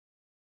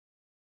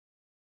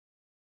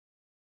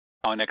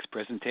Our next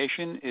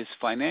presentation is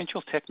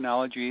Financial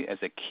Technology as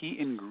a Key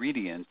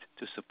Ingredient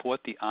to Support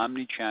the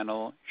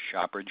OmniChannel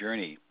Shopper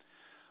Journey.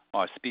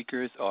 Our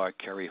speakers are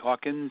Kerrie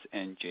Hawkins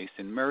and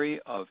Jason Murry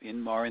of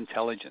Inmar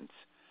Intelligence.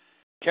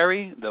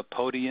 Kerrie, the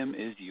podium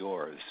is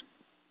yours.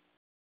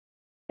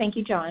 Thank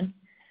you, John.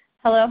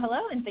 Hello,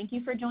 and thank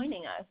you for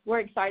joining us. We're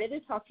excited to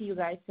talk to you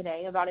guys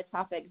today about a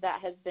topic that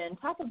has been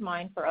top of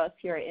mind for us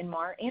here at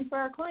Inmar and for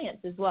our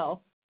clients as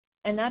well,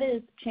 and that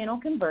is channel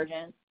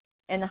convergence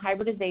and the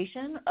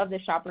hybridization of the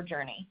shopper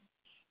journey.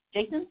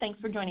 Jason, thanks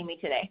for joining me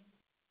today.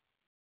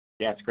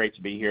 Yeah, it's great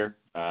to be here.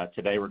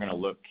 Today we're going to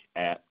look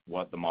at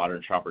what the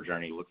modern shopper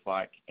journey looks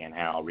like and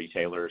how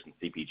retailers and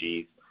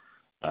CPGs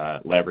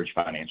leverage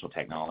financial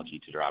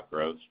technology to drive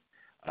growth.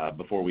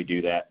 Before we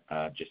do that,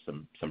 just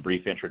some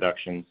brief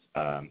introductions.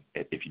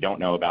 If you don't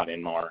know about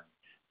Inmar,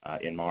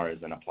 Inmar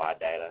is an applied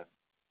data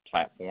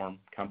platform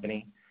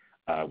company.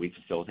 We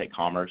facilitate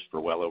commerce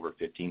for well over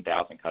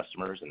 15,000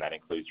 customers, and that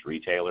includes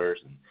retailers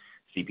and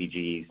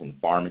CPGs and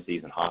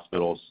pharmacies and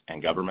hospitals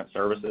and government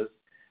services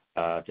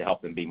to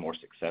help them be more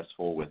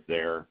successful with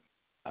their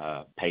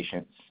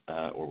patients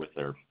or with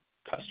their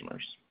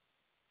customers.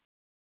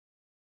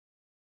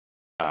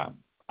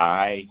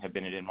 I have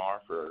been at Inmar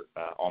for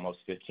almost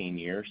 15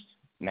 years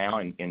now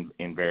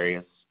in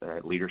various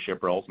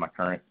leadership roles. My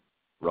current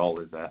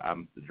role is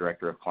I'm the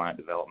Director of Client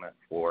Development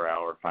for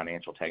our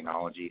financial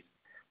technology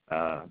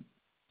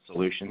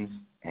solutions,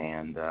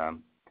 and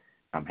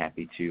I'm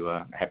happy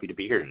to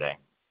be here today.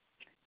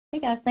 Hey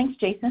guys, thanks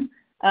Jason.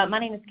 My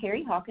name is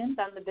Kerrie Hawkins.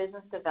 I'm the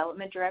Business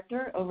Development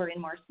Director over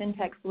Inmar's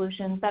Fintech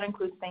Solutions. That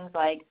includes things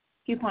like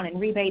coupon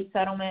and rebate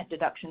settlement,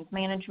 deductions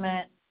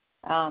management,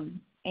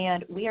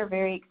 and we are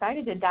very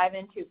excited to dive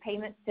into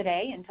payments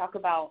today and talk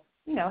about,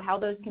 how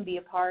those can be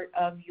a part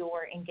of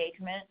your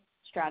engagement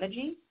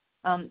strategy.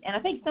 And I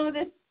think some of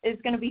this is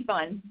going to be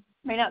fun.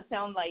 It may not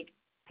sound like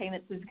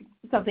payments is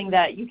something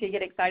that you could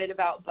get excited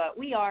about, but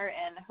we are,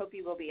 and I hope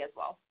you will be as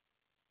well.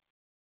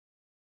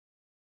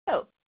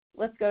 So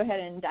let's go ahead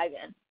and dive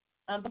in.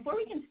 Before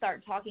we can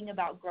start talking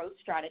about growth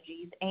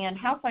strategies and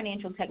how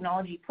financial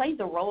technology plays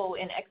a role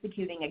in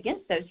executing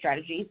against those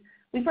strategies,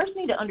 we first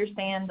need to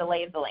understand the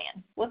lay of the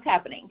land. What's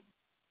happening?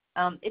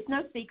 It's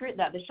no secret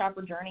that the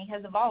shopper journey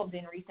has evolved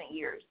in recent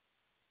years.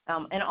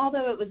 And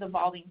although it was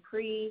evolving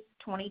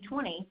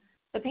pre-2020,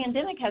 the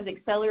pandemic has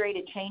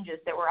accelerated changes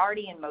that were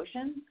already in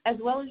motion, as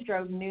well as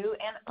drove new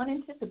and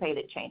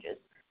unanticipated changes.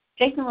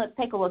 Jason, let's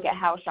take a look at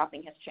how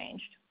shopping has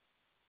changed.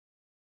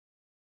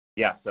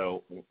 Yeah,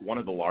 so one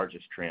of the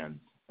largest trends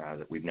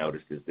that we've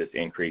noticed is this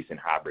increase in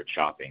hybrid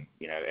shopping.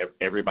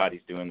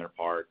 Everybody's doing their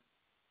part.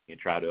 You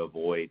try to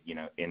avoid,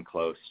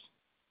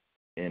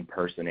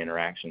 in-person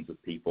interactions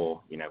with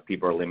people.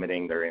 People are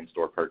limiting their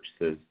in-store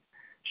purchases,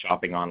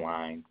 shopping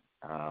online.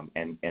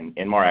 And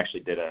Inmar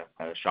actually did a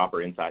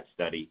shopper insight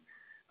study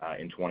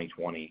in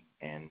 2020,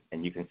 and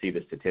you can see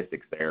the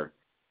statistics there.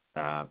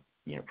 42%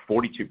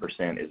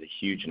 is a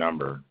huge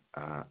number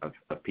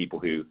of people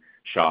who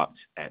shopped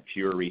at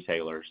fewer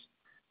retailers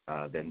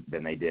than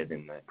they did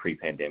in the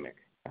pre-pandemic.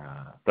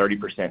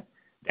 30%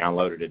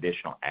 downloaded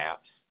additional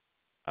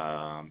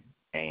apps,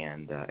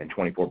 and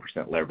 24%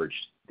 leveraged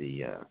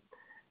the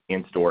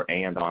in-store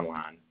and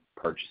online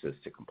purchases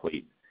to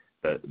complete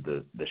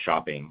the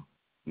shopping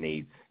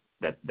needs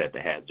that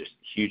they had. Just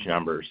huge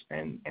numbers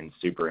and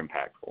super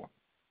impactful.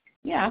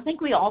 Yeah, I think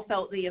we all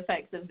felt the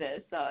effects of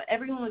this.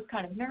 Everyone was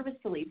kind of nervous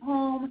to leave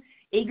home,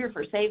 eager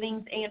for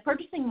savings, and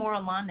purchasing more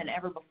online than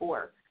ever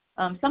before.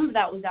 Some of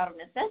that was out of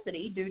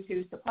necessity due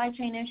to supply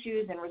chain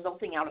issues and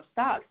resulting out of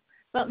stocks.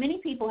 But many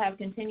people have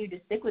continued to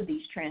stick with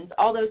these trends,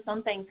 although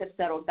some things have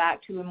settled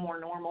back to a more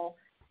normal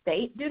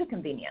state due to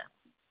convenience.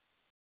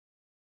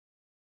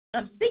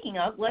 Speaking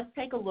of, let's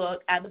take a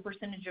look at the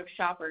percentage of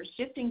shoppers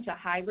shifting to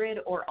hybrid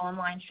or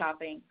online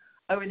shopping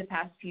over the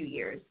past few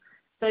years.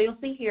 So you'll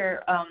see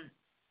here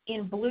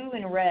in blue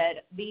and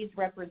red, these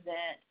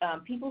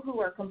represent people who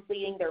are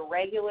completing their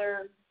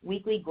regular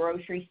weekly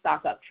grocery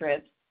stock-up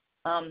trips,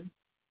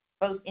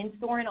 both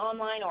in-store and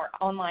online or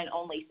online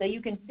only. So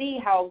you can see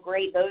how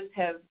great those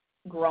have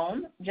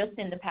grown just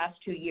in the past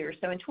 2 years.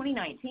 So in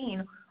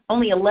 2019,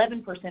 only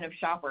 11% of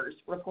shoppers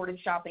reported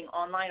shopping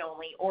online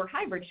only or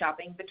hybrid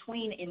shopping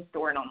between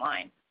in-store and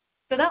online.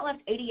 So that left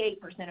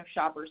 88% of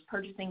shoppers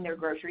purchasing their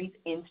groceries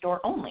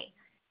in-store only.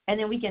 And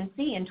then we can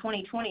see in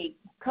 2020,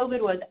 COVID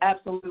was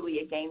absolutely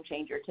a game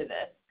changer to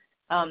this.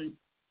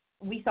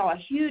 We saw a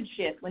huge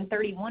shift when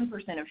 31%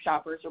 of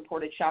shoppers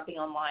reported shopping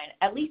online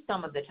at least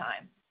some of the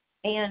time.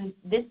 And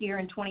this year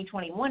in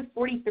 2021,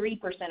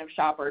 43% of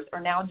shoppers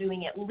are now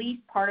doing at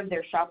least part of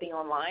their shopping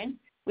online,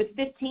 with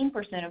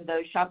 15% of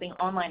those shopping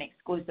online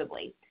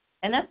exclusively.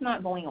 And that's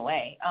not going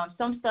away.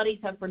 Some studies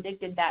have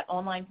predicted that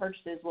online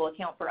purchases will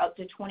account for up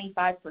to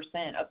 25%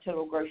 of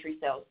total grocery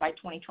sales by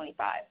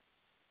 2025.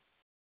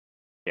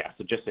 Yeah,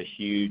 so just a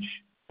huge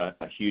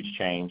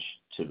change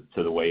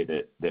to the way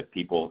that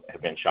people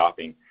have been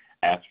shopping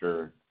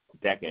after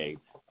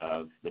decades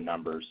of the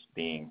numbers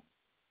being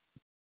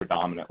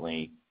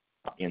predominantly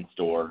in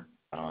store,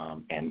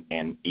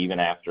 and even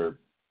after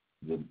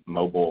the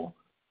mobile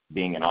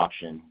being an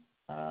option,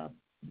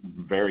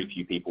 very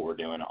few people were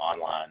doing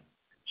online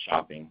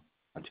shopping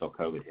until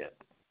COVID hit.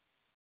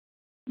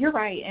 You're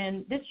right,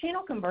 and this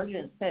channel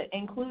convergence that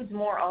includes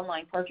more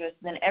online purchase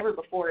than ever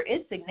before is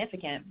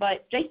significant.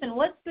 But Jason,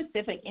 what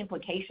specific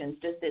implications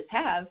does this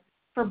have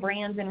for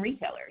brands and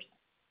retailers?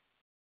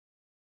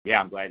 Yeah,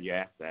 I'm glad you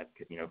asked that.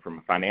 From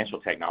a financial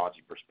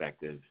technology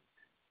perspective,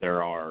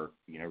 there are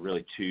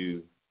really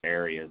two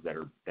areas that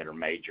are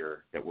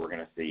major that we're going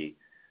to see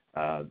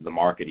the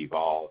market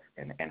evolve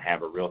and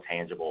have a real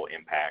tangible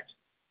impact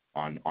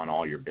on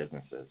all your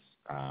businesses.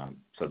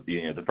 So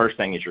the first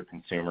thing is your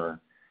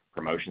consumer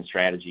promotion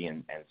strategy,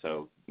 and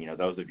so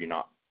those of you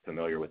not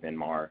familiar with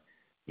Inmar,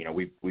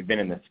 we've been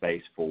in this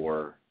space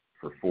for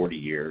 40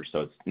 years,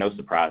 so it's no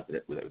surprise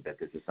that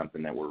this is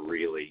something that we're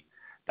really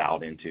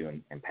dialed into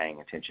and paying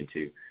attention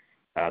to.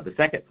 The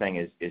second thing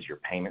is your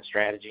payment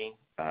strategy.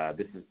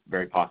 This is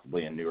very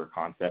possibly a newer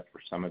concept for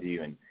some of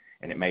you,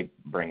 and it may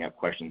bring up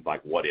questions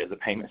like, what is a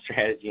payment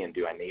strategy, and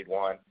do I need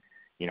one?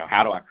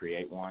 How do I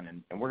create one?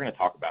 And we're going to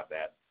talk about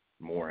that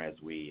more as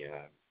we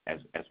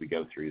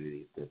go through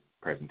the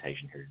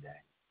presentation here today.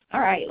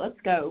 All right, let's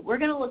go. We're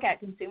going to look at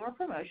consumer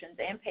promotions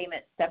and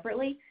payments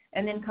separately,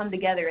 and then come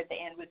together at the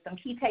end with some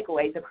key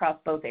takeaways across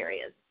both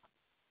areas.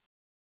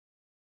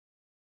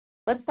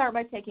 Let's start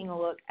by taking a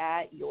look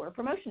at your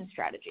promotion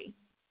strategy.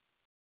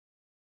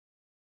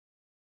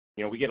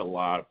 We get a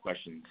lot of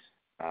questions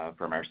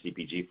from our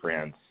CPG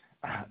friends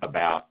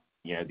about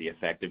the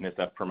effectiveness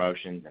of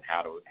promotions and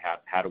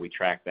how do we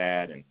track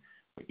that, and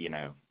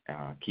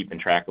keeping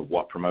track of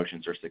what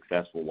promotions are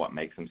successful, what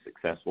makes them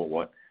successful,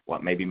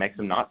 what maybe makes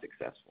them not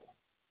successful.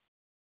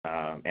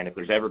 And if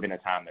there's ever been a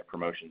time that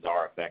promotions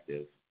are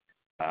effective,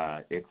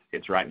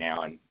 it's right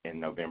now in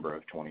November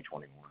of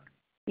 2021.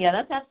 Yeah,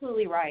 that's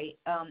absolutely right.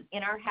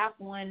 In our half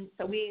one,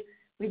 so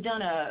we've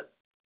done a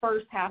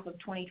first half of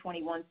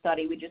 2021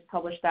 study. We just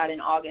published that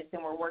in August,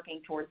 and we're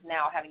working towards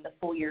now having the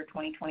full year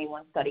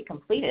 2021 study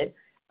completed.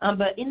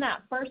 But in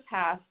that first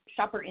half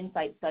shopper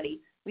insight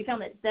study, we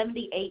found that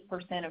 78%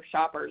 of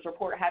shoppers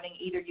report having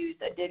either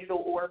used a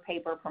digital or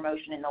paper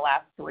promotion in the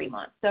last 3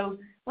 months. So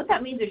what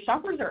that means is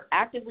shoppers are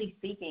actively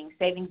seeking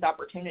savings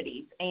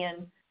opportunities,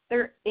 and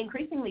they're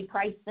increasingly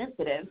price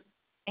sensitive.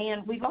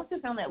 And we've also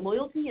found that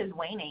loyalty is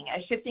waning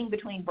as shifting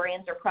between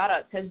brands or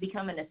products has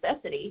become a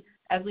necessity,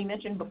 as we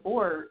mentioned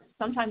before,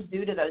 sometimes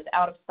due to those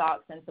out of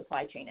stocks and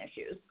supply chain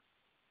issues.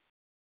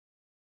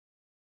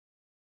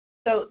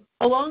 So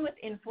along with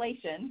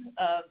inflation,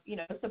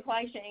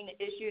 supply chain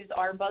issues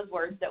are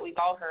buzzwords that we've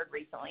all heard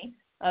recently,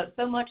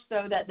 so much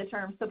so that the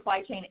term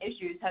supply chain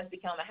issues has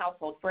become a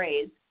household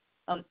phrase.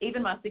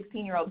 Even my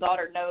 16-year-old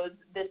daughter knows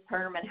this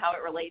term and how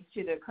it relates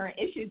to the current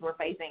issues we're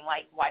facing,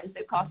 like, why does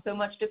it cost so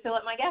much to fill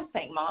up my gas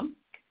tank, Mom?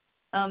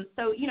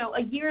 So,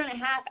 a year and a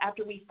half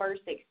after we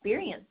first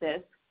experienced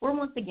this, we're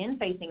once again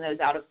facing those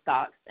out of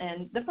stocks.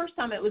 And the first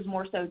time it was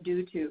more so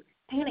due to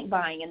panic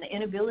buying and the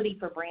inability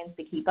for brands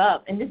to keep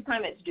up. And this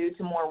time it's due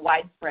to more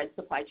widespread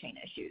supply chain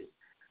issues.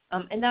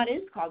 And that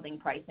is causing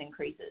price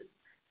increases.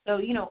 So,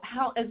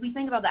 as we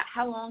think about that,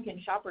 how long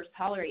can shoppers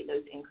tolerate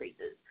those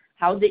increases?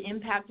 How is it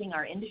impacting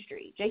our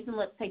industry? Jason,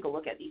 let's take a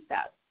look at these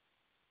stats.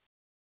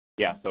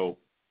 Yeah, so,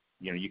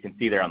 you can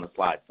see there on the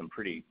slide some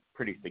pretty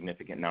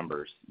significant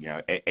numbers.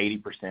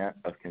 80%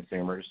 of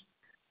consumers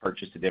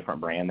purchased a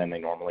different brand than they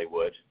normally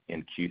would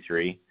in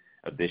Q3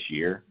 of this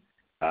year.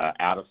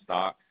 Out of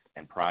stocks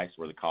and price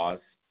were the cause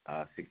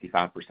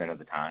 65% of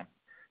the time.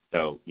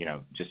 So,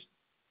 just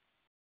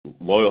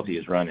loyalty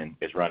is running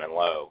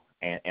low.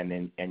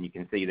 And you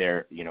can see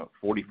there,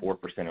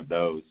 44% of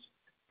those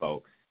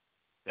folks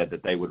said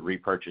that they would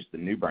repurchase the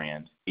new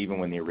brand even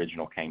when the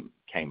original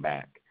came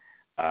back.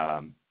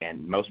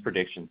 And most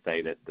predictions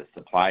say that the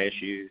supply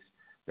issues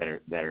that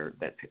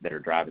are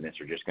driving this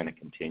are just going to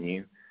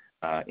continue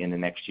in the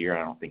next year.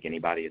 I don't think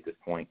anybody at this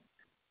point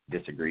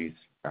disagrees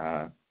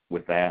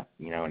with that.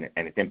 And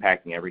it's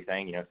impacting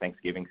everything.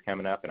 Thanksgiving's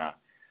coming up, and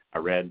I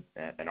read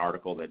an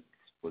article that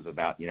was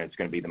about it's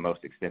going to be the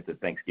most expensive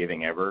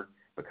Thanksgiving ever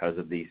because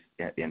of these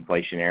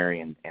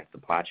inflationary and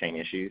supply chain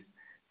issues.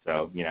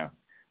 So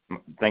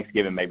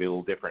Thanksgiving may be a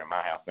little different at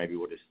my house. Maybe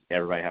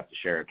everybody have to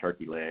share a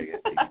turkey leg,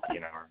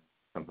 or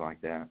something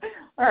like that.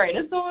 All right,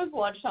 it's almost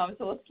lunchtime,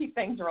 so let's keep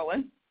things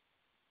rolling.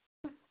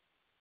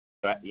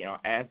 But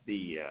as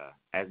the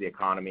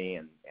economy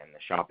and the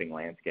shopping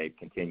landscape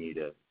continue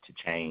to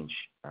change,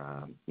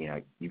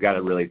 you've got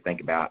to really think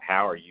about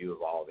how are you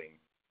evolving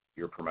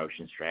your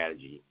promotion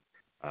strategy.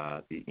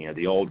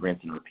 The old rinse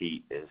and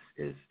repeat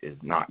is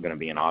not going to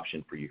be an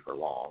option for you for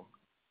long.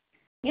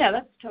 Yeah,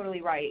 that's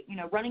totally right.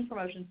 Running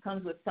promotions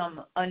comes with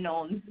some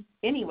unknowns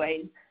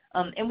anyways,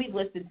 and we've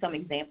listed some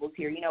examples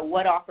here.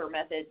 What offer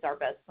methods are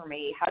best for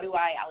me? How do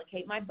I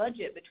allocate my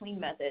budget between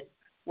methods?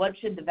 What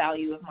should the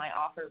value of my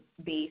offer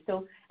be?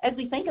 So as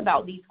we think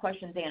about these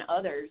questions and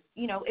others,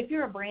 if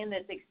you're a brand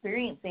that's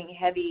experiencing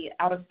heavy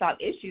out-of-stock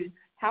issues,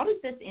 how does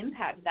this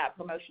impact that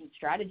promotion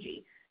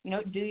strategy?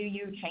 Do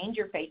you change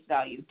your face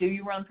value? Do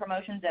you run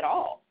promotions at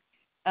all?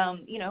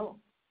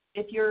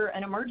 if you're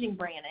an emerging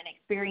brand and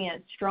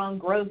experience strong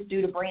growth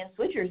due to brand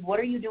switchers, what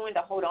are you doing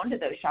to hold on to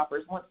those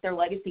shoppers once their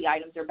legacy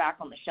items are back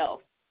on the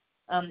shelf?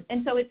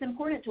 And so it's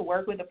important to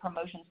work with a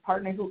promotions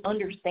partner who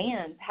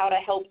understands how to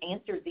help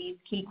answer these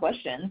key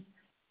questions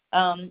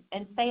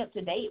and stay up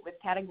to date with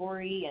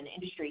category and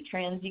industry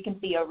trends. You can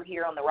see over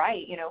here on the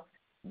right,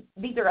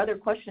 these are other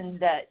questions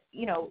that,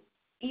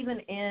 even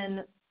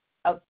in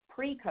a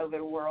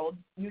pre-COVID world,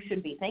 you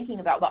should be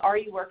thinking about. But are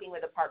you working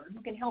with a partner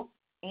who can help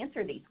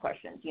answer these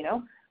questions?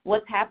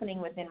 What's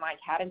happening within my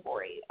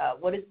category?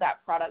 What is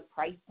that product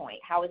price point?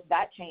 How is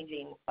that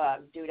changing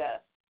due to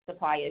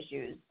supply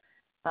issues?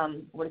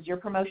 What does your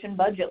promotion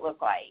budget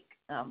look like?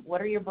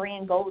 What are your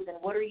brand goals, and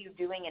what are you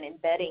doing and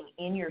embedding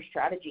in your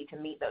strategy to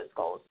meet those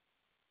goals?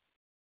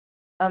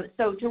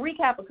 So to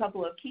recap a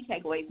couple of key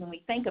takeaways when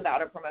we think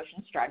about a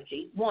promotion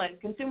strategy: one,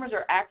 consumers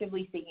are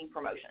actively seeking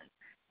promotions.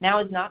 Now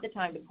is not the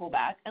time to pull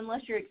back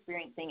unless you're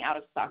experiencing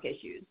out-of-stock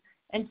issues.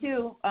 And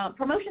two,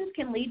 promotions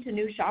can lead to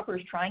new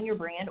shoppers trying your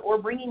brand or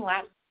bringing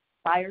lapsed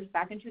buyers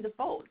back into the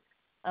fold.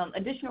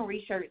 Additional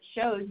research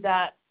shows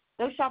that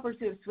those shoppers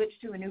who have switched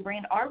to a new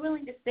brand are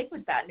willing to stick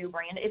with that new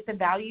brand if the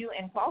value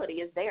and quality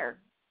is there.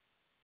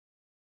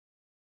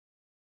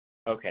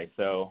 Okay,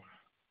 so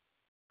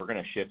we're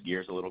going to shift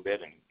gears a little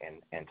bit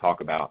and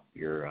talk about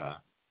your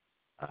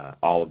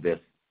all of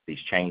these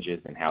changes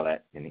and how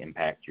that can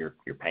impact your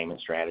payment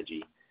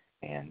strategy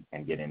and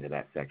get into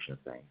that section of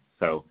things.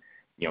 So,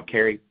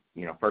 Kerrie,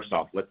 first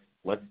off,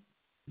 let's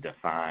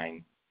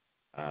define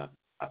a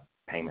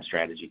payment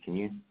strategy. Can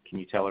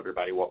you tell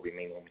everybody what we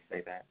mean when we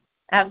say that?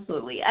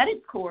 Absolutely. At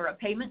its core, a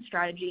payment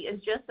strategy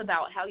is just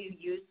about how you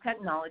use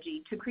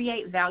technology to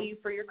create value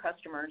for your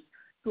customers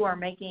who are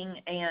making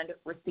and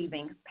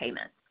receiving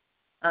payments.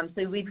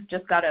 So we've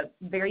just got a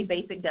very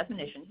basic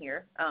definition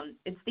here.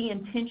 It's the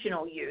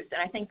intentional use,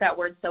 and I think that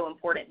word's so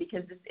important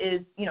because this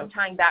is,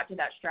 tying back to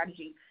that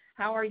strategy.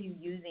 How are you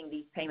using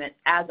these payments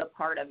as a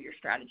part of your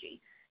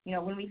strategy?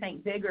 When we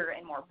think bigger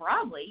and more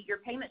broadly, your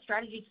payment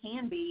strategy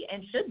can be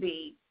and should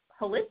be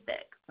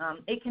holistic.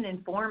 It can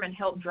inform and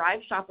help drive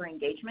shopper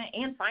engagement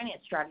and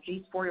finance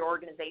strategies for your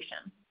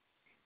organization.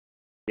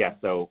 Yeah,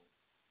 so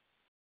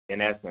in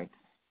essence,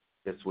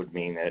 this would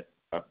mean that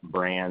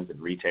brands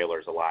and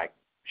retailers alike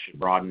should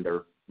broaden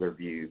their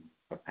view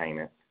of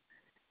payments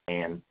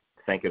and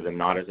think of them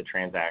not as a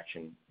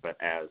transaction, but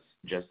as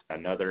just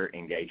another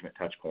engagement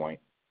touch point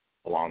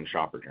along the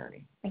shopper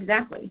journey.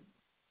 Exactly.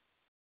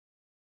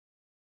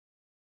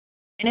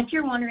 And if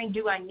you're wondering,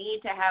 do I need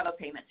to have a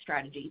payment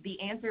strategy?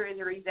 The answer is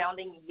a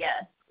resounding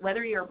yes,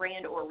 whether you're a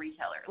brand or a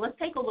retailer. Let's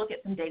take a look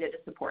at some data to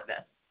support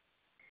this.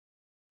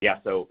 Yeah,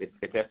 so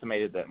it's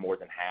estimated that more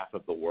than half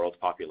of the world's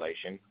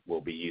population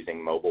will be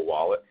using mobile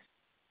wallets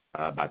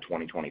by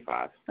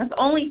 2025. That's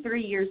only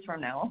 3 years from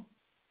now.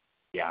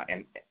 Yeah,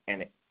 and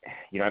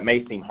it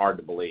may seem hard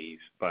to believe,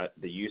 but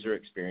the user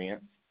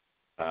experience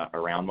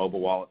around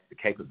mobile wallets, the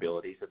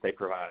capabilities that they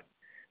provide,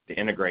 the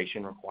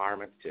integration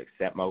requirements to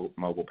accept mobile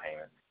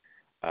payments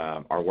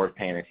are worth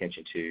paying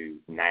attention to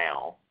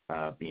now.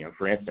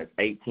 For instance,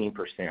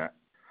 18%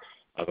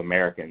 of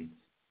Americans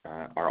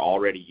are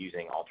already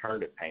using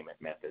alternative payment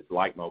methods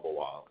like mobile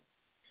wallets,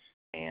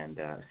 and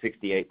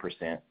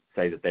 68%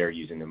 say that they're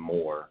using them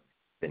more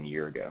than a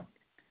year ago.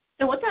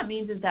 So what that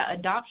means is that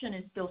adoption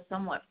is still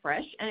somewhat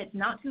fresh, and it's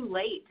not too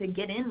late to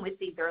get in with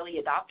these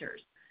early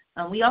adopters.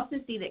 We also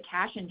see that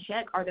cash and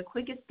check are the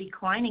quickest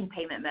declining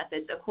payment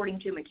methods, according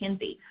to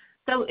McKinsey.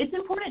 So it's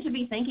important to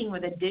be thinking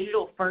with a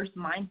digital-first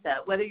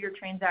mindset, whether your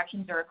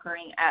transactions are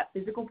occurring at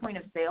physical point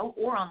of sale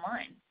or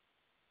online.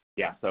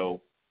 Yeah,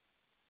 so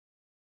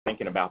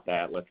thinking about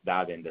that, let's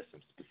dive into some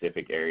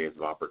specific areas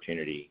of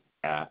opportunity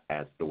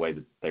as the way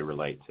that they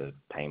relate to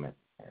payment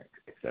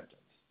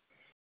acceptance.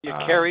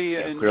 Yeah, Kerrie,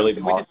 and clearly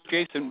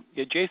Jason,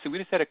 we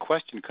just had a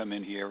question come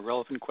in here, a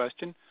relevant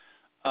question.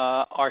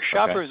 Are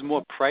shoppers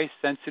more price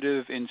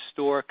sensitive in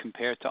store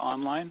compared to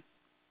online?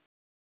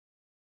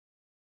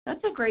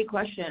 That's a great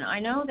question. I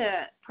know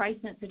that price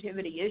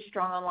sensitivity is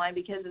strong online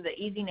because of the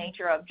easy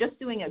nature of just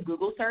doing a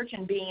Google search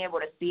and being able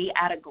to see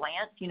at a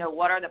glance,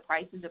 what are the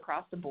prices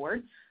across the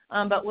board.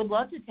 But would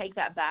love to take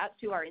that back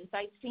to our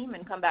insights team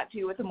and come back to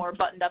you with a more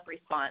buttoned-up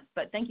response.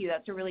 But thank you.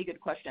 That's a really good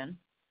question.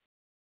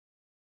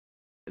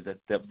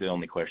 That's the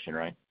only question,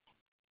 right?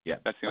 Yeah,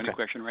 that's the only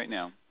question right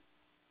now.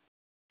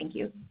 Thank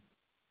you.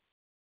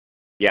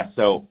 Yeah,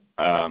 so,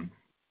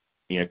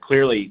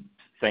 clearly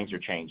things are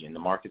changing. The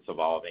market's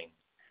evolving.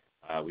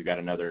 We've got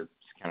another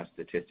kind of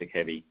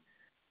statistic-heavy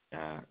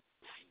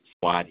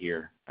slide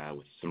here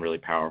with some really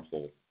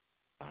powerful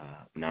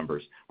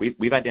numbers.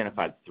 We've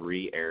identified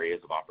 3 areas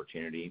of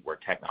opportunity where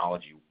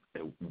technology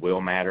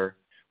will matter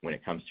when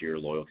it comes to your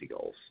loyalty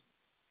goals.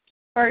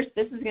 First,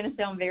 this is going to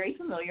sound very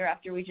familiar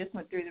after we just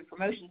went through the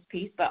promotions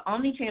piece, but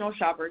omnichannel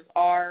shoppers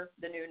are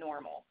the new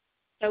normal.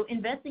 So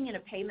investing in a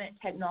payment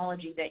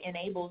technology that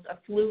enables a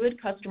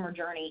fluid customer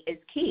journey is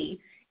key,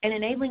 and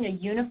enabling a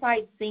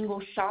unified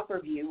single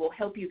shopper view will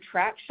help you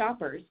track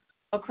shoppers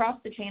across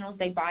the channels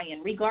they buy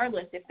in,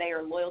 regardless if they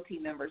are loyalty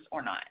members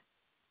or not.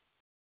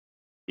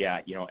 Yeah,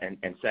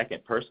 and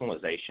second,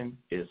 personalization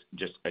is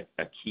just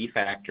a key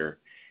factor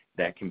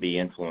that can be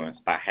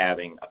influenced by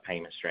having a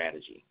payment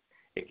strategy.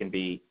 It can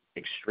be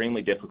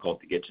extremely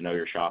difficult to get to know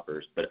your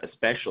shoppers, but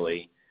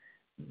especially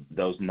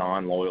those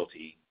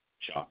non-loyalty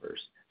shoppers.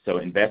 So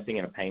investing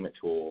in a payment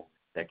tool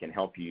that can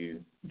help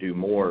you do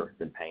more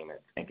than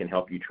payments and can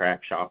help you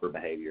track shopper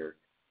behavior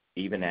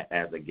even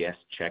as a guest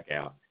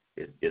checkout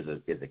is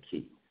a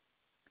key.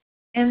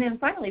 And then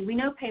finally, we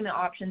know payment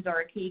options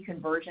are a key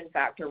conversion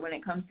factor when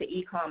it comes to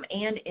e-com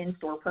and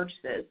in-store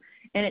purchases,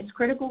 and it's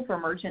critical for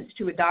merchants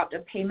to adopt a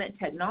payment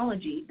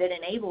technology that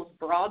enables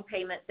broad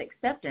payments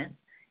acceptance,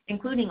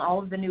 including all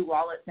of the new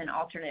wallets and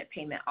alternate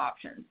payment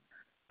options.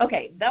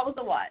 Okay, that was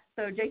a lot.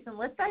 So Jason,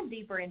 let's dive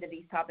deeper into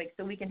these topics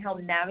so we can help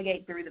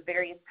navigate through the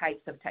various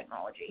types of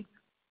technology.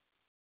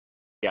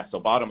 Yeah, so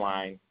bottom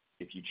line,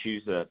 if you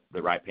choose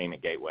the right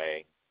payment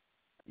gateway,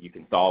 you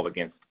can solve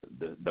against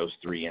those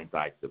three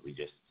insights that we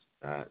just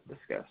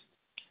discussed.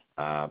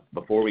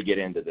 Before we get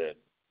into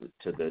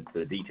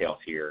the details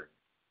here,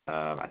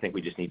 I think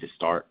we just need to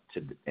start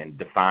and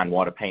define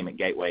what a payment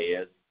gateway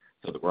is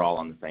so that we're all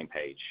on the same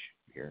page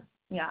here.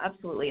 Yeah,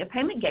 absolutely. A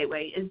payment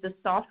gateway is the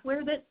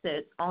software that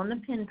sits on the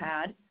PIN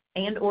pad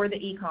and or the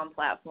e-com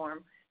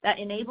platform that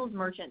enables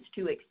merchants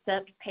to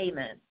accept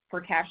payments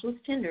for cashless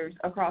tenders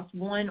across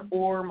one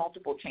or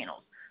multiple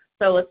channels.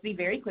 So let's be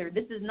very clear,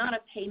 this is not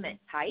a payment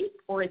type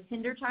or a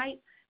tender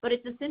type, but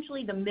it's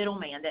essentially the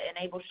middleman that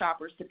enables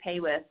shoppers to pay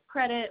with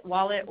credit,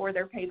 wallet, or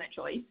their payment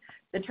choice.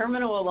 The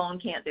terminal alone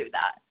can't do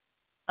that.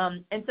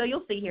 And so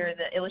you'll see here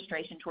the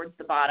illustration towards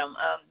the bottom.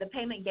 The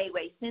payment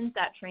gateway sends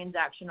that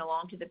transaction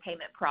along to the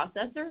payment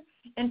processor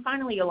and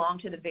finally along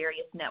to the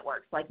various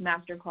networks like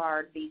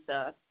MasterCard,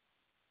 Visa.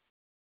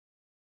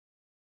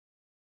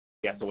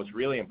 Yeah, so what's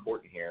really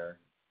important here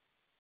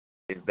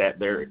is that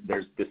there's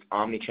this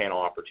omni-channel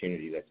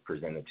opportunity that's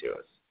presented to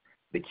us.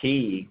 The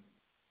key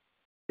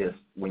is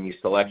when you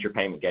select your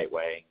payment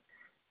gateway,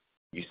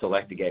 you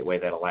select a gateway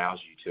that allows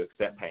you to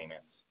accept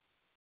payments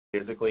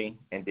physically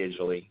and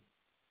digitally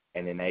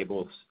and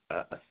enables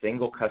a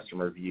single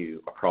customer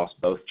view across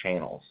both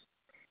channels.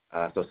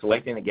 So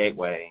selecting a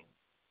gateway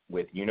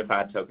with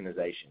unified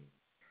tokenization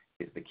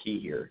is the key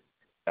here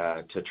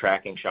to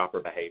tracking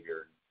shopper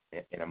behavior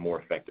in a more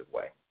effective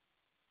way.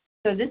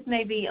 So this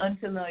may be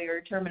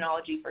unfamiliar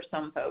terminology for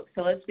some folks,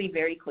 so let's be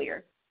very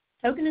clear.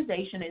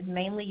 Tokenization is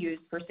mainly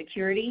used for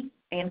security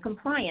and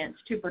compliance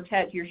to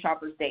protect your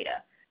shopper's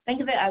data.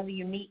 Think of it as a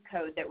unique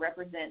code that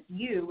represents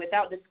you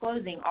without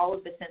disclosing all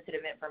of the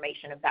sensitive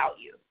information about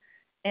you.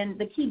 And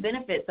the key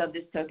benefits of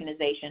this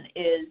tokenization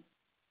is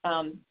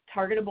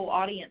targetable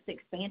audience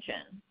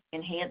expansion,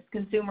 enhanced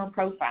consumer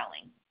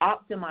profiling,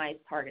 optimized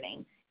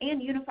targeting,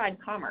 and unified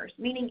commerce,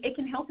 meaning it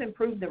can help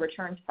improve the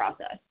returns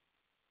process.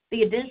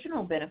 The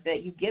additional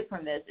benefit you get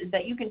from this is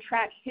that you can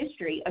track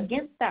history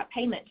against that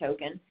payment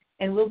token,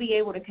 and we'll be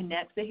able to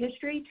connect the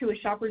history to a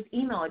shopper's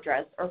email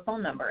address or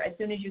phone number as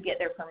soon as you get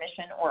their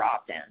permission or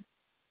opt-in.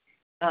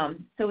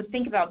 So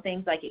think about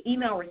things like an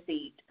email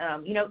receipt.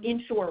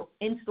 In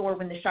store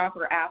when the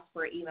shopper asks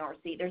for an email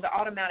receipt, there's an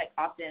automatic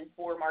opt-in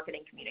for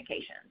marketing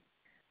communications.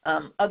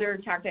 Other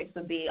tactics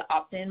would be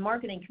opt-in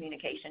marketing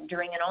communication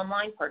during an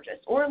online purchase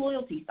or a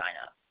loyalty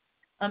sign-up.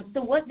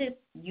 So what this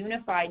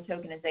unified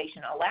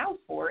tokenization allows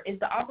for is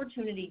the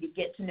opportunity to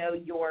get to know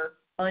your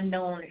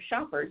unknown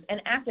shoppers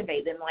and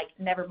activate them like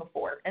never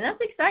before. And that's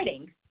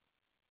exciting.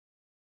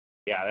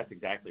 Yeah, that's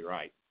exactly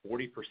right.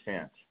 40%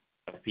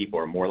 of people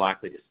are more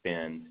likely to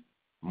spend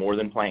more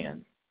than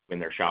planned when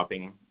their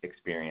shopping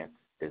experience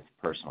is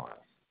personalized.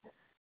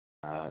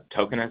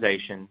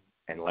 Tokenization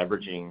and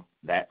leveraging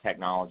that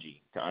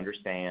technology to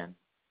understand,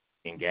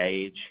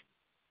 engage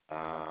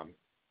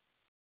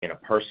in a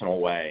personal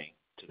way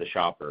to the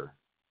shopper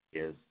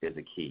is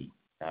a key.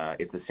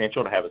 It's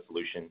essential to have a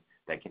solution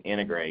that can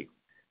integrate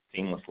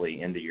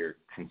seamlessly into your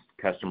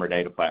customer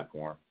data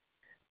platform,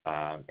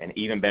 and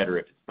even better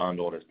if it's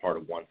bundled as part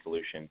of one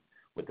solution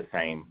with the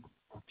same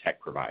tech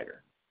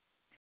provider.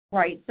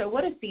 Right. So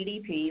what a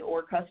CDP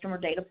or customer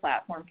data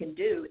platform can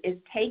do is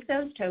take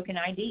those token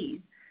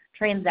IDs,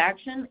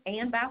 transaction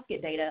and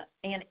basket data,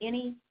 and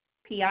any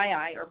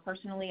PII or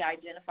personally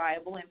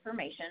identifiable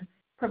information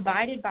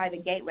provided by the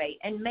gateway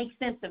and make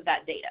sense of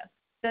that data.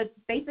 So it's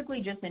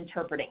basically just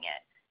interpreting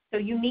it. So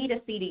you need a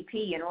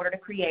CDP in order to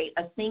create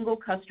a single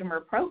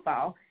customer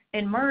profile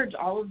and merge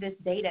all of this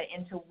data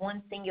into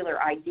one singular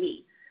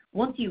ID.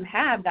 Once you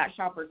have that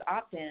shopper's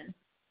opt-in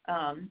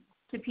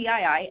to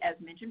PII, as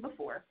mentioned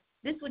before,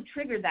 this would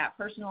trigger that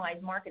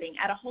personalized marketing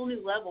at a whole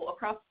new level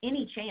across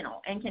any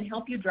channel and can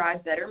help you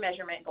drive better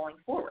measurement going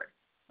forward.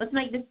 Let's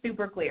make this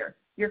super clear.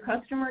 Your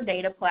customer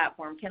data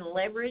platform can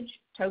leverage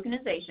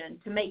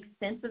tokenization to make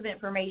sense of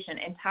information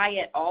and tie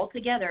it all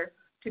together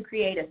to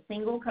create a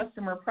single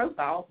customer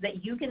profile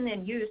that you can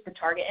then use to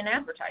target and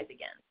advertise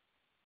against.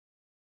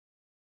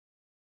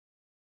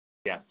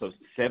 Yeah, so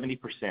 70%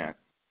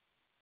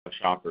 of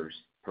shoppers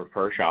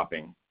prefer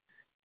shopping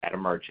at a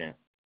merchant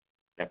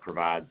that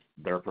provides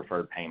their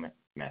preferred payment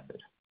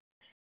method.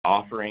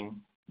 Offering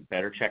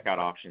better checkout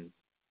options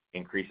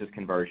increases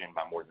conversion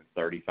by more than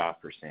 35%.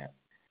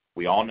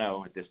 We all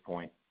know at this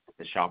point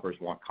that shoppers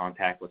want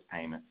contactless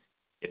payments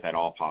if at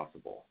all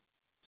possible.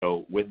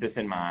 So with this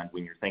in mind,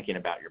 when you're thinking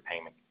about your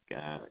payment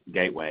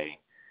gateway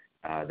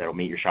that'll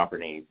meet your shopper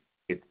needs,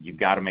 you've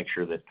got to make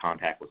sure that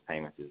contactless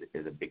payments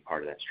is a big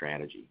part of that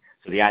strategy.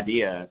 So the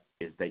idea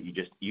is that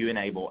you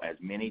enable as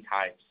many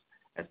types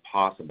as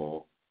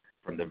possible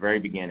from the very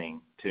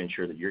beginning to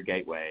ensure that your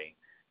gateway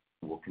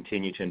will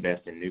continue to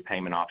invest in new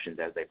payment options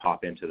as they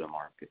pop into the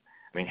market.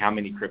 I mean, how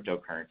many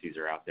cryptocurrencies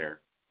are out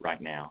there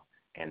right now?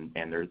 And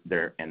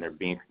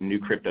new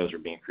cryptos are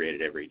being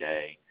created every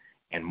day,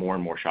 and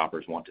more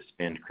shoppers want to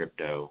spend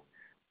crypto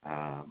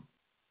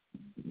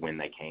when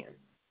they can.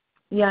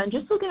 Yeah, and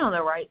just looking on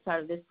the right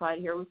side of this slide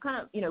here, we've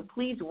kind of,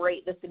 please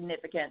rate the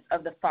significance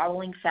of the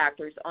following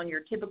factors on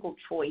your typical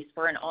choice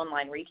for an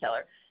online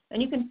retailer.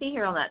 And you can see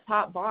here on that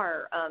top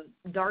bar,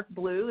 dark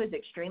blue is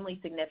extremely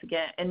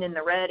significant, and then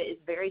the red is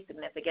very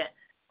significant.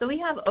 So we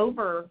have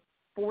over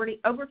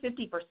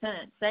 50%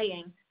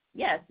 saying,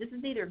 yes, this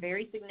is either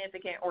very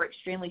significant or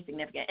extremely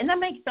significant. And that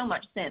makes so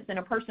much sense in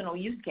a personal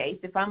use case.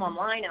 If I'm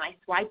online and I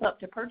swipe up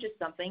to purchase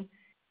something,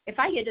 if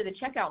I get to the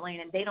checkout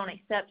lane and they don't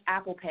accept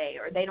Apple Pay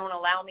or they don't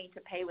allow me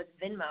to pay with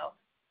Venmo,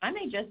 I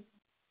may just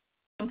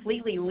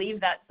completely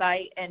leave that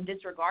site and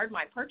disregard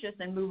my purchase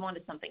and move on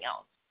to something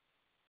else.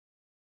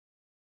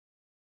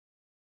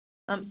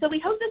 So we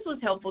hope this was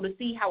helpful to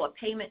see how a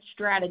payment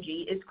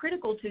strategy is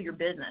critical to your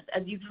business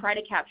as you try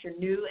to capture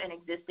new and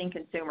existing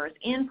consumers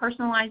in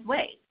personalized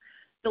ways.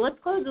 So let's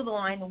close with a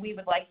line that we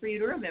would like for you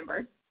to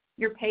remember.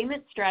 Your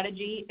payment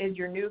strategy is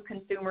your new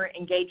consumer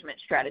engagement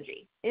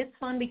strategy. It's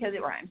fun because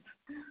it rhymes.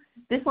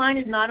 This line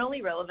is not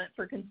only relevant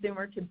for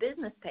consumer to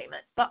business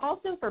payments, but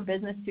also for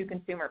business to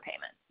consumer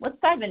payments. Let's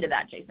dive into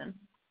that, Jason.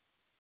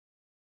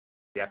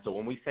 Yeah, so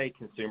when we say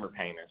consumer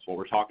payments, what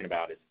we're talking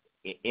about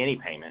is any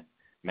payment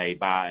made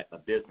by a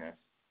business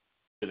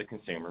to the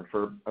consumer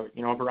for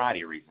a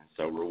variety of reasons.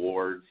 So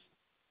rewards,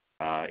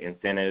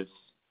 incentives,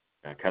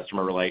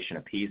 customer relation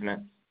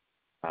appeasement,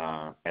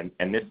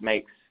 and this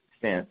makes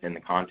sense in the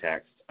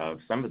context of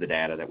some of the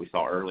data that we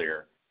saw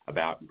earlier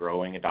about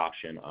growing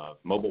adoption of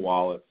mobile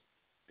wallets,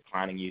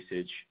 declining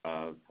usage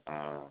of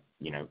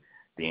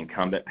the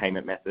incumbent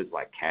payment methods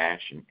like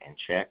cash and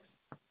checks.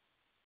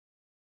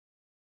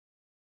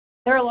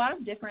 There are a lot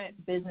of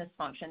different business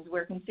functions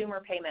where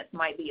consumer payments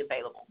might be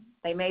available.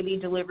 They may be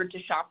delivered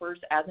to shoppers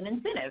as an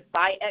incentive.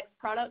 Buy X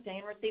product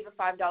and receive a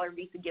 $5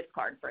 Visa gift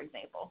card, for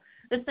example.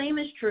 The same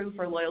is true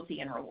for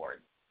loyalty and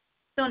rewards.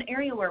 So an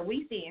area where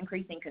we see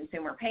increasing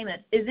consumer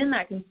payments is in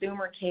that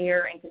consumer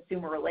care and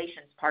consumer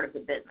relations part of the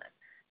business.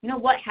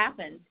 What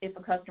happens if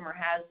a customer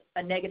has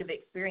a negative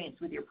experience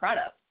with your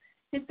product?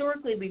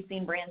 Historically, we've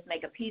seen brands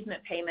make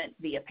appeasement payments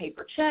via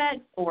paper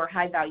checks or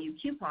high-value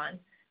coupons,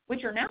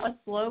 which are now a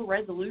slow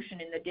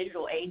resolution in the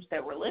digital age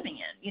that we're living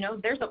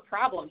in. There's a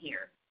problem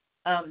here.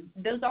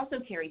 Those also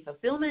carry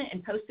fulfillment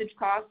and postage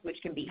costs,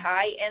 which can be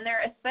high, and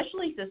they're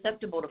especially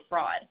susceptible to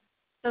fraud.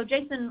 So,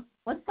 Jason,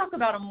 let's talk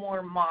about a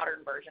more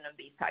modern version of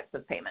these types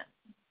of payments.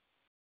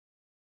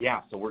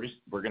 Yeah, so we're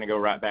going to go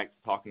right back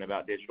to talking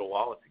about digital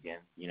wallets again.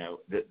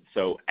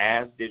 So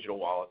as digital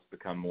wallets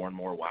become more and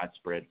more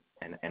widespread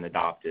and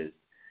adopted,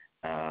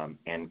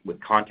 and with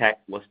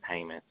contactless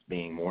payments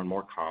being more and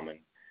more common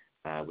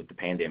with the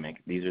pandemic,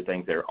 these are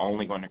things that are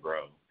only going to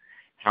grow.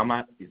 How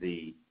might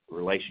the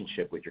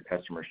relationship with your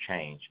customers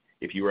change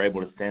if you were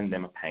able to send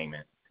them a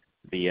payment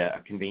via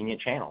a convenient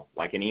channel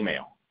like an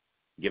email?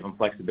 Give them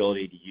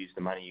flexibility to use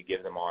the money you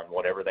give them on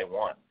whatever they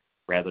want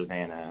rather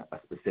than a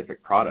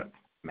specific product,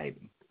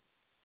 maybe.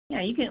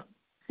 Yeah, you can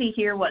see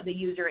here what the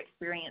user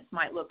experience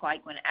might look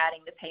like when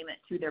adding the payment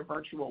to their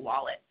virtual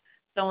wallet.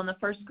 So on the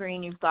first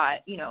screen, you've got,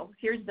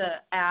 here's the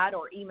ad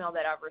or email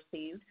that I've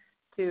received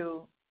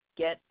to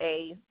get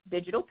a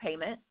digital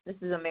payment. This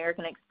is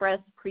American Express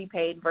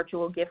prepaid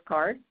virtual gift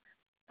card.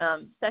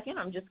 Second,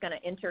 I'm just going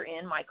to enter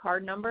in my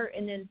card number.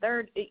 And then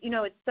third,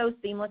 it's so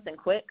seamless and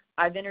quick.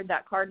 I've entered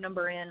that card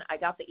number in. I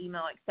got the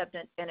email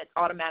acceptance, and it's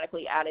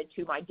automatically added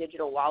to my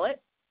digital wallet.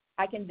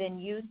 I can then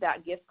use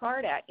that gift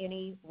card at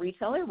any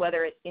retailer,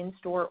 whether it's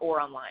in-store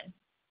or online.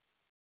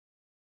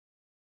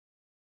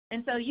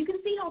 And so you can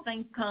see how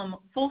things come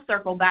full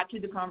circle back to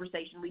the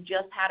conversation we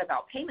just had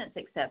about payments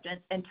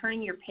acceptance and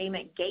turning your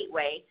payment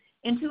gateway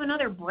into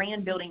another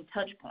brand-building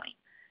touch point.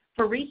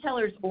 For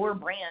retailers or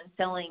brands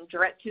selling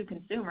direct to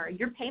consumer,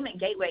 your payment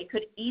gateway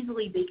could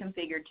easily be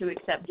configured to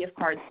accept gift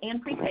cards and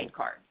prepaid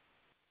cards.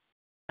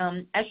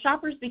 As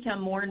shoppers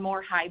become more and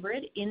more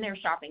hybrid in their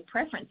shopping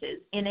preferences,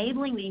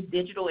 enabling these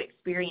digital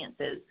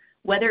experiences,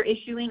 whether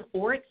issuing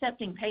or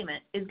accepting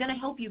payment, is going to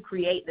help you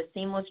create the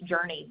seamless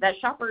journey that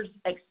shoppers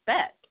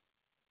expect.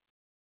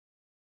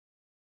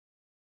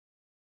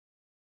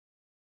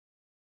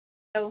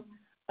 So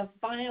a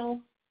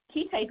final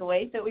key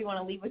takeaways that we want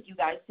to leave with you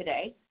guys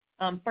today.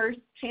 First,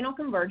 channel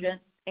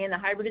convergence and the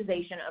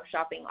hybridization of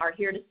shopping are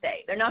here to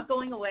stay. They're not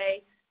going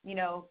away.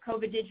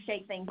 COVID did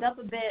shake things up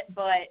a bit,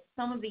 but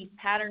some of these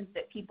patterns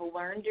that people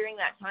learned during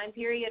that time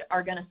period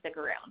are going to stick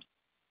around.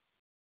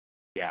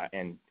 Yeah,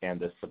 and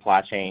the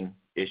supply chain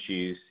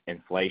issues,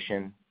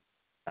 inflation,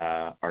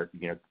 are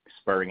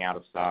spurring out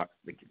of stocks.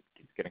 It's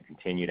going to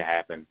continue to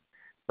happen.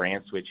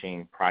 Brand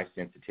switching, price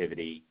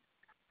sensitivity,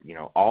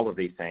 all of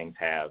these things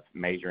have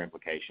major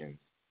implications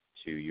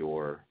to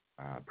your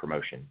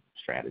promotion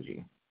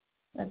strategy.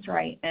 That's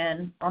right.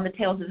 And on the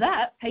tails of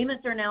that,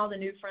 payments are now the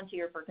new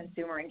frontier for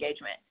consumer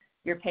engagement.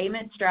 Your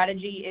payment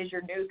strategy is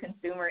your new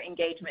consumer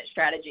engagement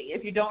strategy.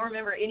 If you don't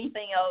remember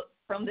anything else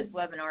from this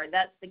webinar,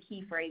 that's the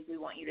key phrase we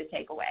want you to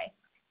take away.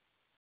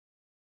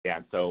 Yeah,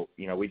 so,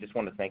 we just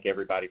want to thank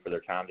everybody for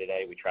their time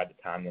today. We tried to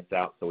time this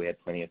out so we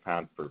had plenty of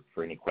time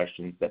for any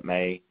questions that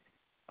may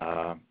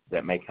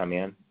come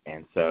in.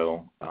 And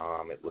so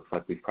it looks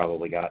like we've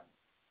probably got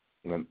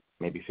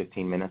maybe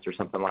 15 minutes or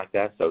something like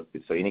that. So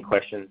any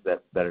questions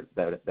that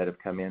have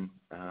come in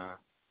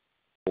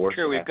for us?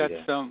 Sure,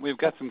 we've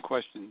got some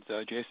questions,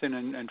 Jason,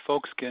 and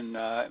folks can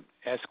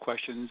ask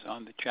questions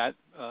on the chat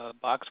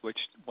box, which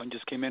one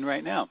just came in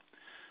right now.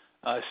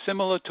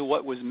 Similar to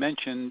what was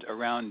mentioned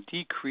around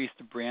decreased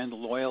brand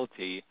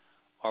loyalty,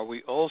 are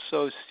we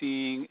also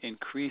seeing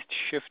increased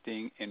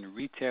shifting in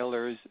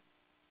retailers,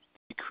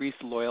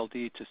 decreased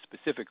loyalty to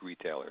specific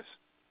retailers?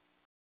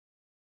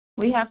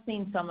 We have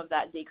seen some of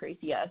that decrease,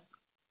 yes.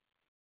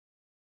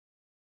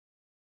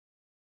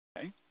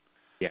 Okay.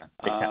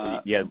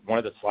 Yeah. One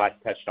of the slides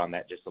touched on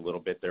that just a little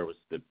bit. There was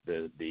the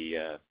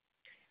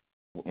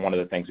one of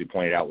the things we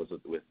pointed out was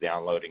with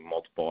downloading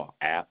multiple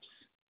apps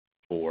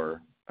for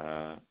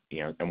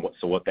and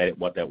what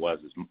that was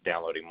is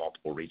downloading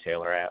multiple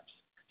retailer apps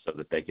so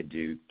that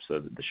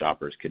the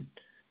shoppers could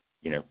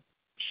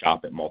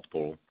shop at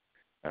multiple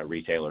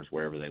retailers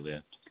wherever they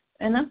lived.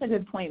 And that's a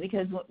good point,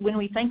 because when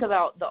we think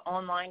about the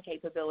online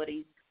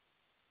capabilities,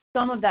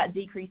 some of that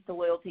decreased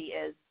loyalty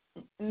is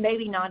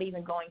maybe not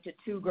even going to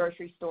 2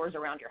 grocery stores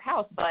around your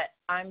house, but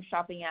I'm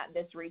shopping at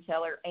this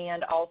retailer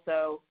and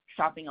also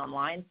shopping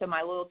online. So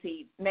my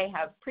loyalty may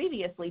have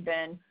previously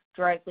been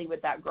directly with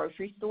that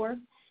grocery store.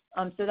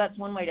 So that's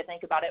one way to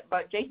think about it.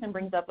 But Jason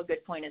brings up a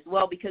good point as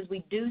well, because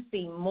we do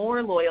see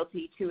more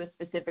loyalty to a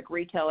specific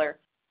retailer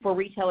for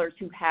retailers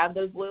who have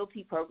those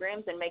loyalty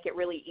programs and make it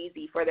really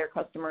easy for their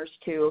customers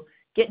to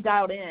get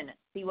dialed in,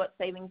 see what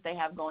savings they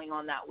have going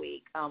on that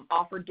week,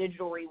 offer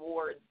digital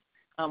rewards,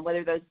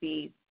 whether those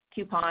be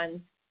coupons,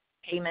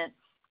 payments,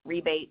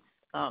 rebates,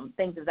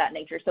 things of that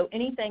nature. So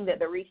anything that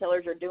the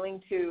retailers are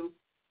doing to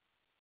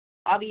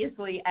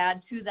obviously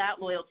add to that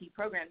loyalty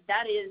program,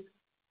 that is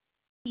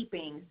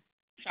keeping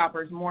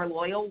shoppers more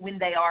loyal when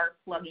they are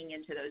plugging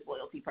into those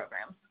loyalty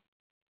programs.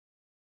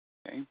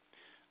 Okay.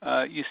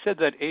 You said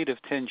that 8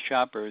 of 10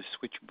 shoppers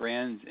switch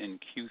brands in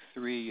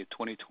Q3 of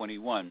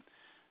 2021.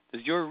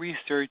 Does your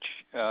research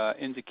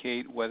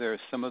indicate whether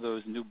some of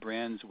those new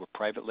brands were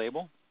private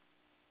label?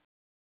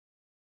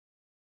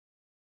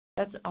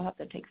 I'll have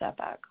to take that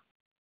back.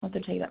 I'll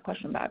have to take that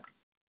question back.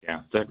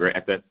 Yeah,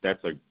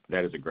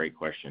 that is a great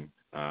question.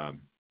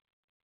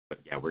 But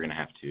yeah, we're going to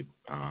have to.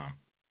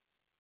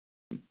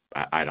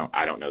 I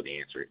don't know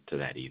the answer to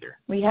that either.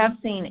 We have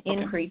seen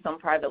increase on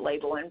private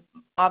label, and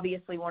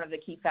obviously one of the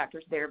key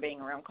factors there being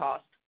around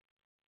cost.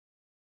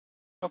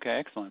 Okay,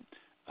 excellent.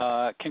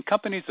 Can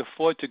companies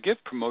afford to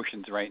give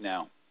promotions right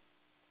now?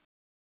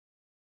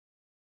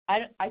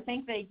 I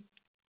think they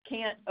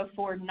can't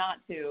afford not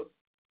to,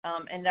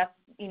 and that's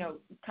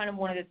kind of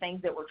one of the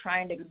things that we're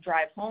trying to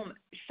drive home.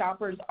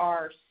 Shoppers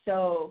are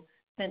so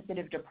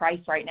sensitive to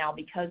price right now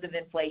because of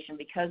inflation,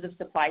 because of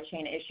supply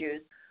chain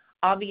issues.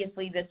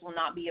 Obviously, this will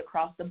not be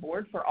across the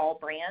board for all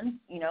brands.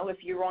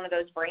 If you're one of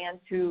those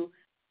brands who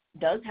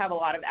does have a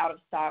lot of out of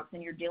stocks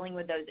and you're dealing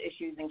with those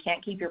issues and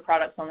can't keep your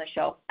products on the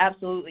shelf,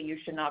 absolutely you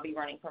should not be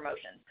running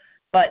promotions.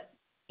 But,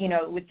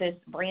 with this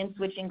brand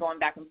switching going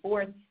back and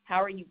forth,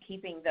 how are you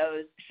keeping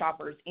those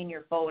shoppers in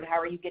your fold? How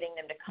are you getting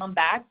them to come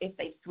back if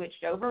they've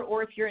switched over?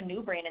 Or if you're a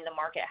new brand in the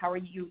market, how are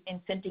you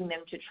incenting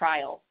them to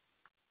trial?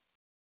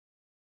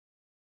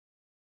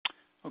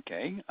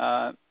 Okay,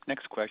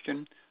 next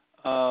question.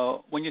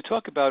 When you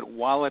talk about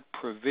wallet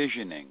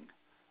provisioning,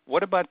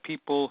 what about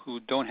people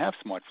who don't have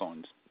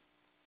smartphones?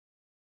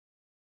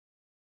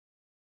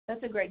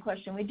 That's a great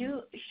question. We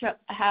do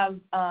have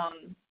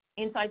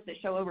insights that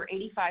show over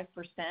 85%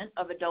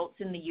 of adults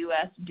in the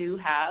U.S. do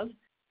have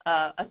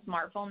a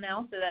smartphone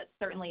now, so that's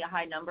certainly a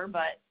high number,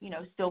 but,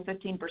 still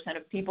 15%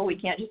 of people, we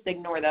can't just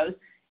ignore those.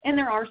 And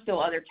there are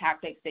still other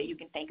tactics that you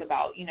can think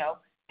about.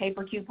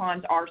 Paper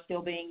coupons are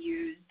still being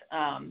used,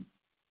 and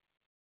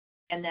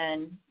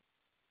then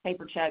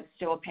paper checks,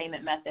 still a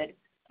payment method.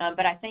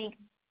 But I think,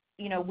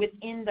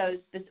 within those,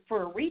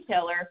 for a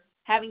retailer,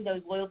 having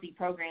those loyalty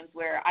programs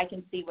where I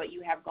can see what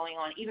you have going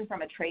on, even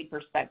from a trade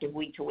perspective,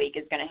 week to week,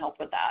 is going to help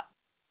with that.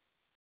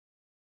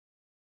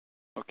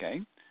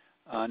 Okay.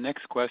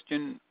 Next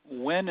question.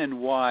 When and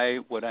why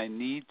would I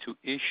need to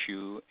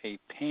issue a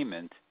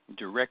payment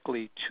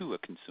directly to a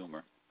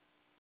consumer?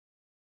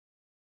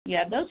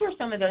 Yeah, those were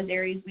some of those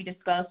areas we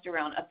discussed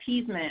around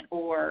appeasement,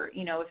 or,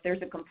 if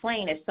there's a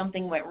complaint, if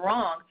something went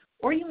wrong,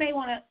 Or you may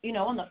want to,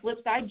 on the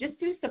flip side, just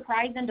to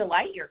surprise and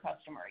delight your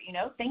customer.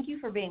 Thank you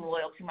for being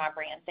loyal to my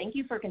brand. Thank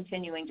you for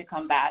continuing to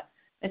come back,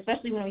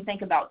 especially when we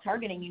think about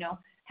targeting,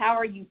 how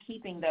are you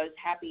keeping those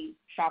happy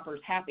shoppers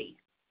happy?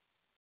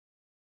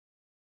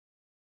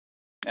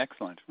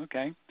 Excellent.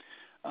 Okay.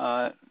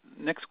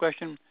 Next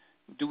question.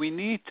 Do we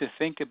need to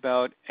think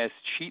about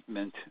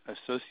escheatment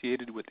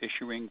associated with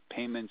issuing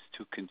payments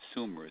to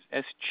consumers?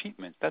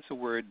 Escheatment, that's a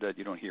word that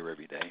you don't hear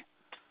every day.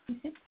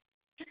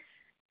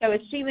 So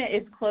escheatment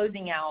is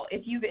closing out.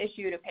 If you've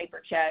issued a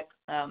paper check,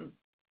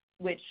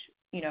 which,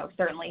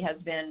 certainly has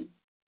been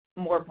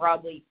more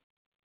broadly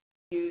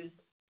used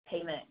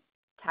payment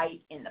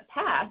type in the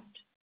past,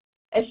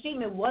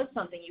 escheatment was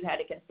something you had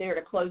to consider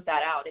to close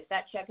that out. If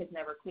that check has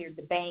never cleared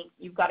the bank,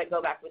 you've got to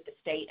go back with the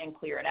state and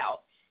clear it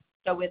out.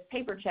 So with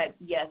paper checks,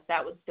 yes,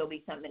 that would still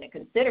be something to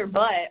consider.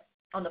 But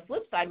on the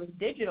flip side, with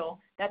digital,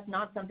 that's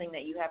not something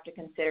that you have to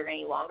consider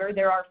any longer.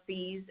 There are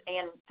fees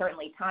and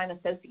certainly time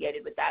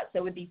associated with that.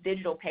 So with these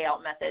digital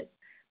payout methods,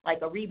 like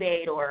a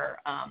rebate or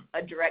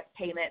a direct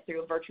payment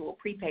through a virtual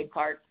prepaid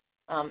card,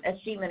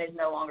 escheatment is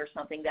no longer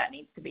something that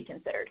needs to be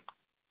considered.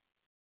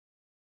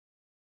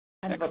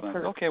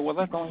 Excellent. Okay, well,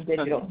 that's going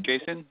digital.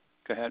 Jason,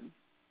 go ahead.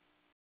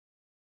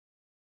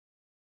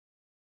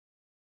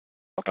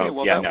 Okay,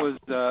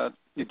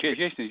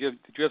 Jason, did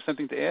you have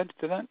something to add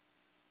to that?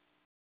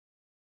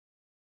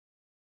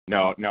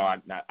 No,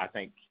 I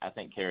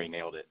think Kerrie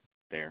nailed it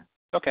there.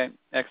 Okay,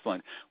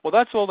 excellent. Well,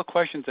 that's all the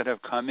questions that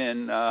have come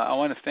in. I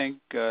want to thank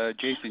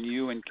Jason,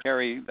 you, and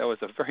Kerrie. That was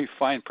a very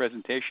fine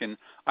presentation.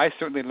 I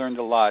certainly learned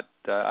a lot.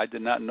 I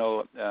did not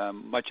know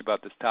much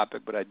about this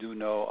topic, but I do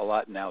know a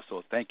lot now,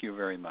 so thank you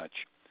very much.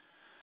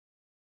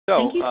 So,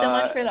 thank you so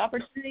much for the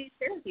opportunity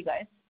to share with you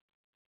guys.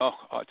 Oh,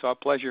 it's our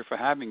pleasure for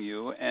having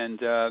you. And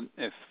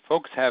if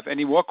folks have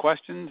any more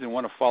questions and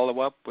want to follow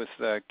up with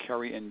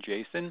Kerrie and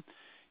Jason,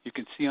 you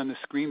can see on the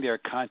screen their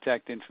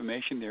contact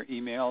information. Their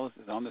email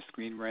is on the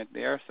screen right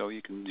there, so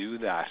you can do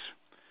that.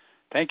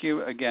 Thank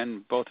you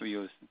again, both of you.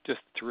 It was just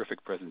a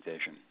terrific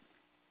presentation.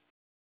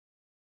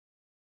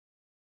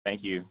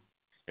 Thank you.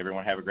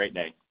 Everyone have a great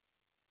day.